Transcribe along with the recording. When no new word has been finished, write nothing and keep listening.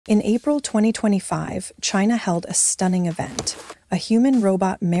In April 2025, China held a stunning event, a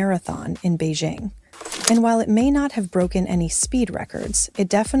human-robot marathon in Beijing. And while it may not have broken any speed records, it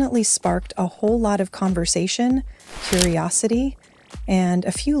definitely sparked a whole lot of conversation, curiosity, and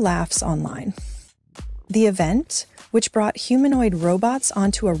a few laughs online. The event, which brought humanoid robots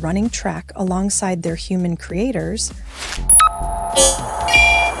onto a running track alongside their human creators,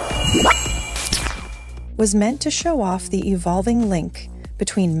 was meant to show off the evolving link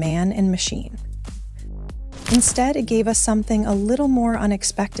between man and machine. Instead, it gave us something a little more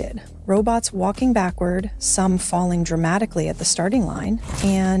unexpected. Robots walking backward, some falling dramatically at the starting line,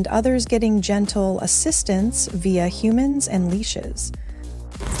 and others getting gentle assistance via humans and leashes.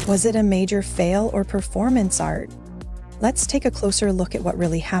 Was it a major fail or performance art? Let's take a closer look at what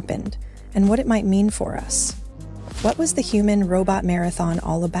really happened and what it might mean for us. What was the Human-Robot Marathon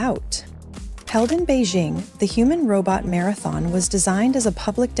all about? Held in Beijing, the Human-Robot Marathon was designed as a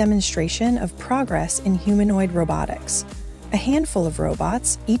public demonstration of progress in humanoid robotics. A handful of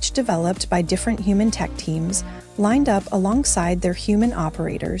robots, each developed by different human tech teams, lined up alongside their human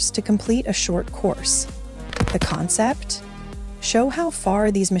operators to complete a short course. The concept? Show how far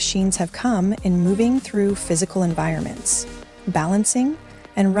these machines have come in moving through physical environments, balancing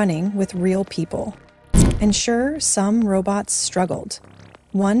and running with real people. And sure, some robots struggled.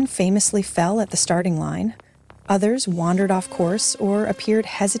 One famously fell at the starting line. Others wandered off course or appeared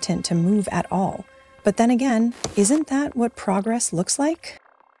hesitant to move at all. But then again, isn't that what progress looks like?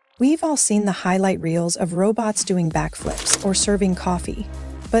 We've all seen the highlight reels of robots doing backflips or serving coffee.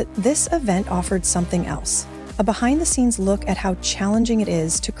 But this event offered something else, a behind-the-scenes look at how challenging it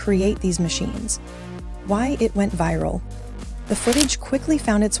is to create these machines. Why it went viral. The footage quickly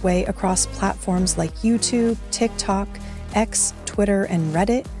found its way across platforms like YouTube, TikTok, X, Twitter, and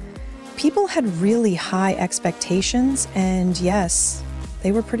Reddit. People had really high expectations, and yes,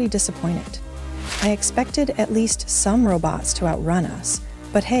 they were pretty disappointed. I expected at least some robots to outrun us,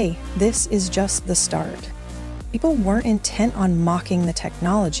 but hey, this is just the start. People weren't intent on mocking the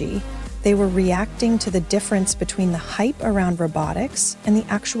technology. They were reacting to the difference between the hype around robotics and the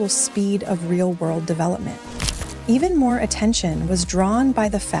actual speed of real-world development. Even more attention was drawn by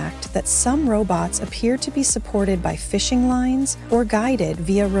the fact that some robots appeared to be supported by fishing lines or guided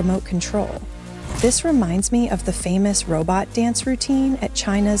via remote control. This reminds me of the famous robot dance routine at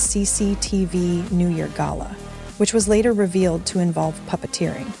China's CCTV New Year Gala, which was later revealed to involve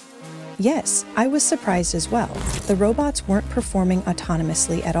puppeteering. Yes, I was surprised as well. The robots weren't performing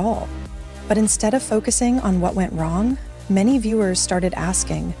autonomously at all. But instead of focusing on what went wrong, many viewers started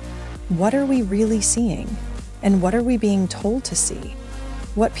asking, what are we really seeing? And what are we being told to see?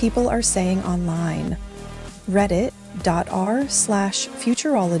 What people are saying online.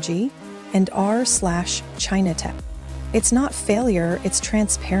 Reddit.r/futurology and r/Chinatech. It's not failure, it's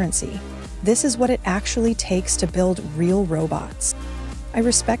transparency. This is what it actually takes to build real robots. I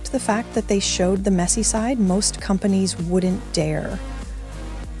respect the fact that they showed the messy side most companies wouldn't dare.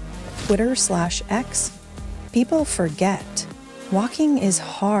 Twitter/X. People forget. Walking is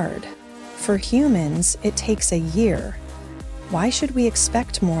hard. For humans, it takes a year. Why should we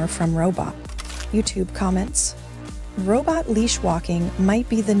expect more from robot? YouTube comments. Robot leash walking might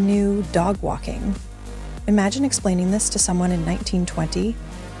be the new dog walking. Imagine explaining this to someone in 1920.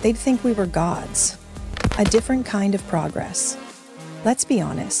 They'd think we were gods. A different kind of progress. Let's be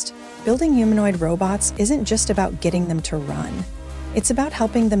honest, building humanoid robots isn't just about getting them to run. It's about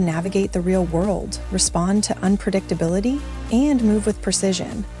helping them navigate the real world, respond to unpredictability, and move with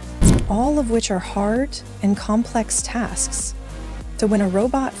precision. All of which are hard and complex tasks. So when a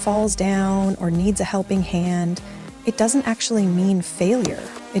robot falls down or needs a helping hand, it doesn't actually mean failure.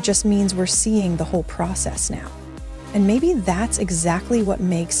 It just means we're seeing the whole process now. And maybe that's exactly what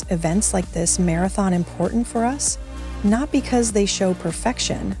makes events like this marathon important for us, not because they show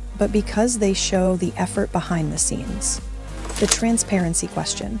perfection, but because they show the effort behind the scenes. The transparency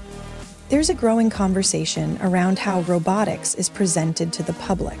question. There's a growing conversation around how robotics is presented to the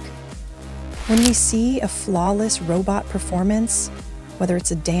public. When we see a flawless robot performance, whether it's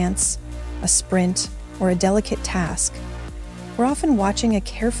a dance, a sprint, or a delicate task, we're often watching a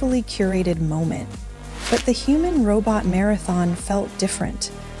carefully curated moment. But the human-robot marathon felt different.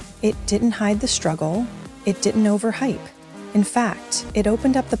 It didn't hide the struggle, it didn't overhype. In fact, it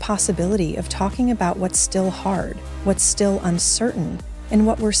opened up the possibility of talking about what's still hard, what's still uncertain, and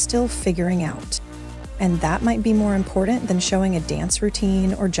what we're still figuring out. And that might be more important than showing a dance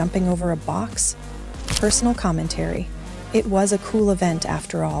routine or jumping over a box. Personal commentary. It was a cool event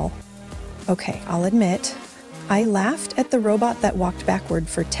after all. Okay, I'll admit, I laughed at the robot that walked backward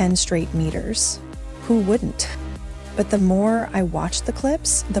for 10 straight meters. Who wouldn't? But the more I watched the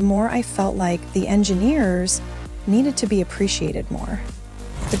clips, the more I felt like the engineers needed to be appreciated more.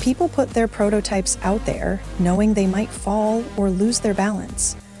 The people put their prototypes out there knowing they might fall or lose their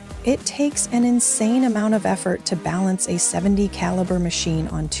balance. It takes an insane amount of effort to balance a 70 caliber machine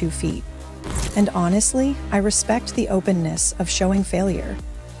on 2 feet. And honestly, I respect the openness of showing failure,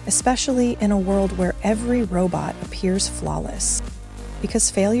 especially in a world where every robot appears flawless.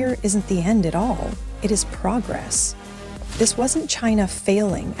 Because failure isn't the end at all, it is progress. This wasn't China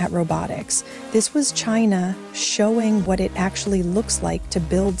failing at robotics. This was China showing what it actually looks like to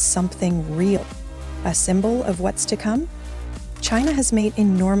build something real. A symbol of what's to come? China has made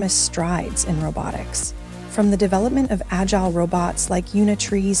enormous strides in robotics. From the development of agile robots like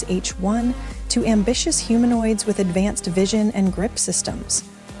Unitree's H1 to ambitious humanoids with advanced vision and grip systems.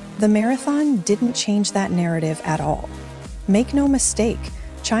 The marathon didn't change that narrative at all. Make no mistake,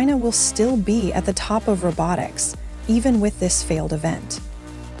 China will still be at the top of robotics, even with this failed event.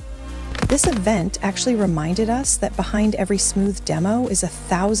 This event actually reminded us that behind every smooth demo is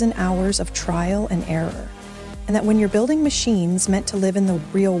 1,000 hours of trial and error, and that when you're building machines meant to live in the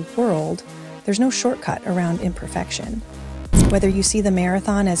real world, there's no shortcut around imperfection. Whether you see the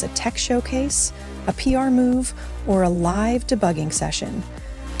marathon as a tech showcase, a PR move, or a live debugging session,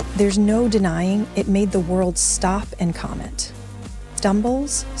 there's no denying it made the world stop and comment.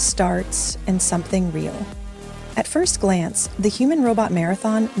 Stumbles, starts, and something real. At first glance, the human-robot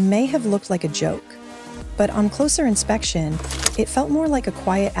marathon may have looked like a joke, but on closer inspection, it felt more like a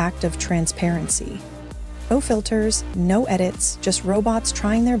quiet act of transparency. No filters, no edits, just robots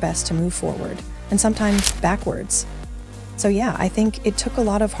trying their best to move forward, and sometimes backwards. So yeah, I think it took a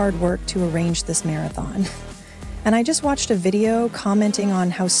lot of hard work to arrange this marathon. And I just watched a video commenting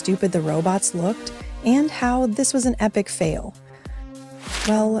on how stupid the robots looked and how this was an epic fail.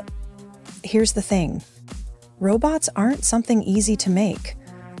 Well, here's the thing. Robots aren't something easy to make.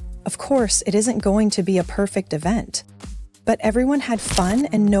 Of course, it isn't going to be a perfect event. But everyone had fun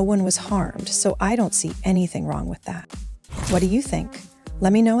and no one was harmed, so I don't see anything wrong with that. What do you think?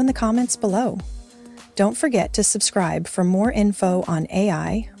 Let me know in the comments below. Don't forget to subscribe for more info on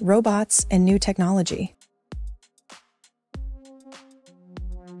AI, robots, and new technology.